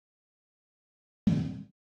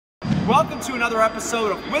Welcome to another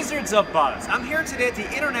episode of Wizards of Buzz. I'm here today at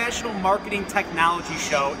the International Marketing Technology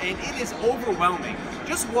Show, and it is overwhelming.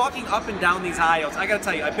 Just walking up and down these aisles, I gotta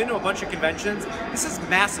tell you, I've been to a bunch of conventions. This is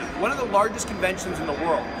massive, one of the largest conventions in the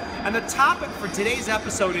world. And the topic for today's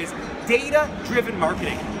episode is data-driven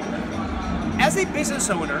marketing. As a business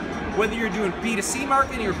owner, whether you're doing B2C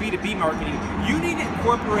marketing or B2B marketing, you need to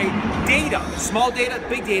incorporate data, small data,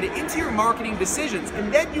 big data, into your marketing decisions.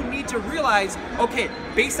 And then you need to realize, okay,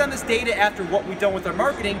 based on this data after what we've done with our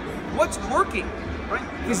marketing, what's working, right?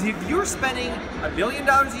 Because if you're spending $1 million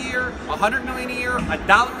a year, $100 million a year,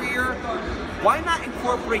 $1 a year, why not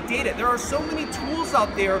incorporate data? There are so many tools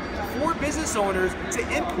out there for business owners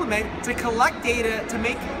to implement, to collect data, to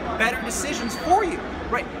make better decisions for you,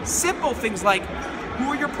 right? Simple things like, who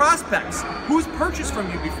are your prospects? Who's purchased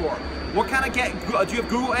from you before? What kind of do you have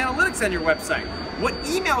Google Analytics on your website? What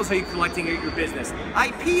emails are you collecting at your business?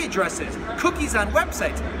 IP addresses, cookies on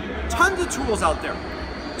websites. Tons of tools out there.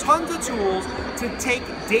 Tons of tools to take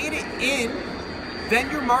data in. Then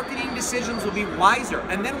your marketing decisions will be wiser.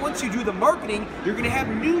 And then once you do the marketing, you're going to have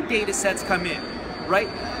new data sets come in, right?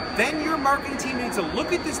 Then your marketing team needs to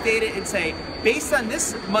look at this data and say, based on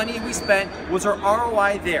this money we spent, was our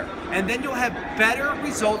ROI there? And then you'll have better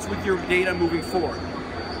results with your data moving forward.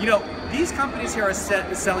 You know, these companies here are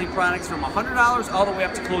selling products from $100 all the way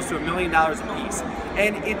up to close to $1 million a piece.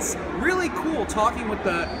 And it's really cool talking with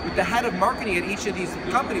the head of marketing at each of these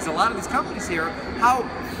companies, a lot of these companies here, how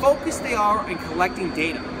focused they are in collecting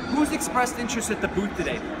data. Who's expressed interest at the booth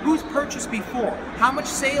today? Who's purchased before? How much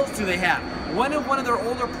sales do they have? When are one of their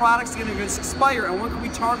older products going to expire, and when can we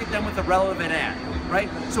target them with a relevant ad, right?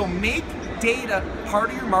 So make data part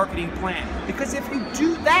of your marketing plan, because if you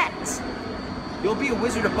do that, you'll be a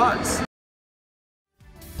Wizard of Buzz.